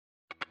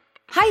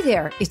Hi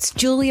there, it's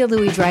Julia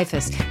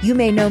Louis-Dreyfus. You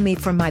may know me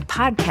from my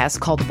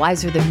podcast called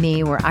Wiser Than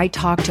Me, where I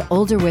talk to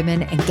older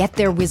women and get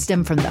their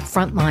wisdom from the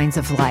front lines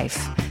of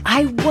life.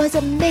 I was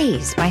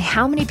amazed by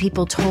how many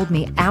people told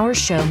me our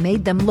show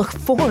made them look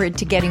forward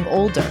to getting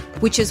older,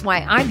 which is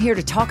why I'm here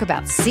to talk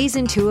about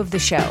season 2 of the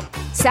show.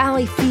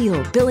 Sally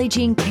Field, Billie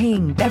Jean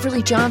King,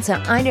 Beverly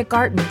Johnson, Ina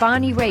Garten,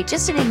 Bonnie Raitt,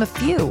 just to name a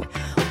few.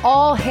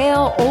 All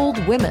hail old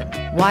women.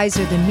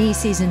 Wiser Than Me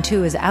season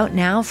 2 is out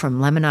now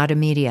from Lemonada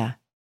Media.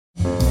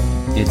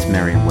 It's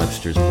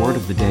Merriam-Webster's Word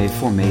of the Day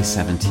for May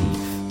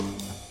 17th.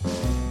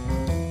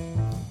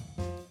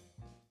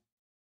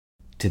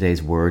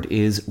 Today's word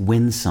is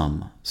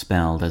winsome,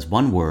 spelled as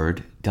one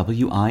word,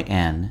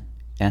 W-I-N-S-O-M-E.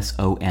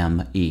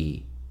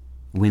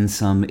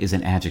 Winsome is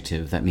an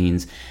adjective that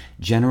means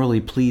generally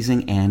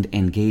pleasing and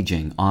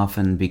engaging,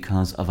 often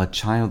because of a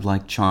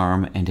childlike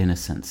charm and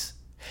innocence.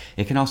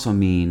 It can also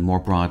mean, more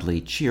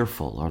broadly,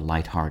 cheerful or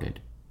lighthearted.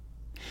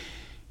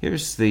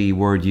 Here's the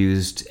word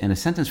used in a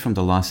sentence from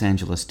the Los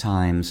Angeles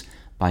Times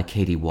by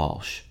Katie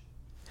Walsh.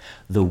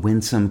 The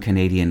winsome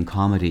Canadian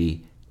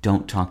comedy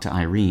Don't Talk to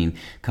Irene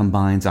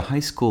combines a high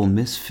school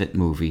misfit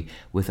movie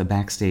with a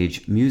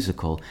backstage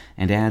musical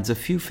and adds a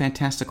few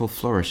fantastical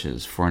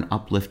flourishes for an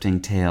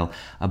uplifting tale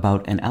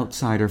about an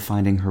outsider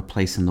finding her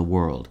place in the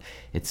world.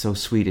 It's so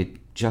sweet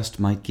it just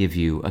might give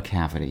you a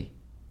cavity.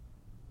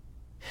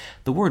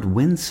 The word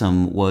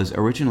winsome was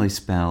originally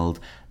spelled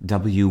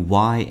W-Y-N-S-U-M.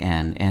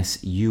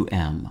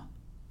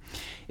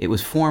 It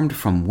was formed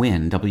from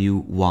wyn,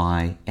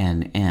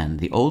 W-Y-N-N,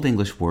 the Old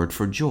English word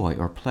for joy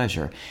or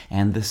pleasure,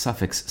 and the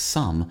suffix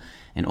some,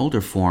 an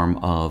older form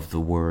of the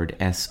word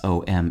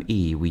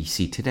S-O-M-E we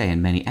see today in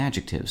many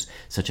adjectives,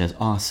 such as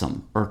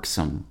awesome,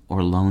 irksome,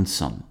 or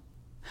lonesome.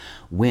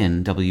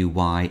 Wyn,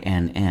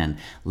 W-Y-N-N,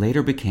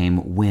 later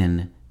became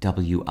win,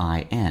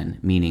 W-I-N,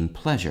 meaning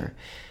pleasure,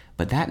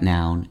 but that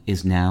noun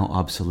is now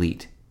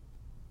obsolete.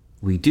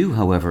 We do,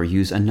 however,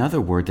 use another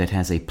word that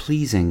has a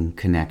pleasing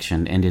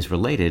connection and is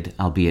related,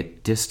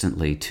 albeit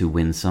distantly, to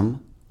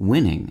winsome,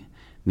 winning,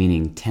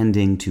 meaning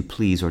tending to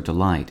please or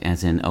delight,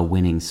 as in a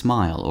winning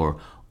smile or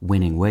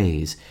winning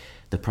ways.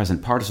 The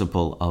present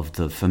participle of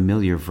the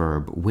familiar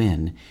verb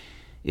win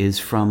is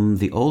from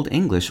the Old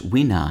English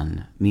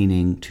winnan,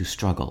 meaning to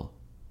struggle.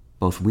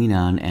 Both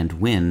winnan and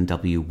wynn,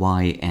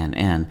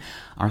 W-Y-N-N,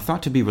 are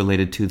thought to be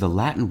related to the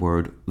Latin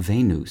word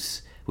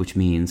Venus, which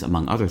means,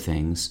 among other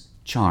things,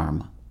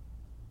 charm.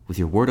 With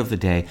your word of the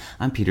day,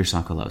 I'm Peter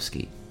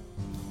Sokolowski.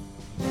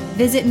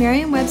 Visit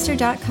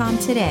Merriam-Webster.com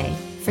today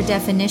for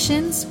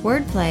definitions,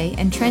 wordplay,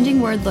 and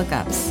trending word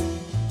lookups.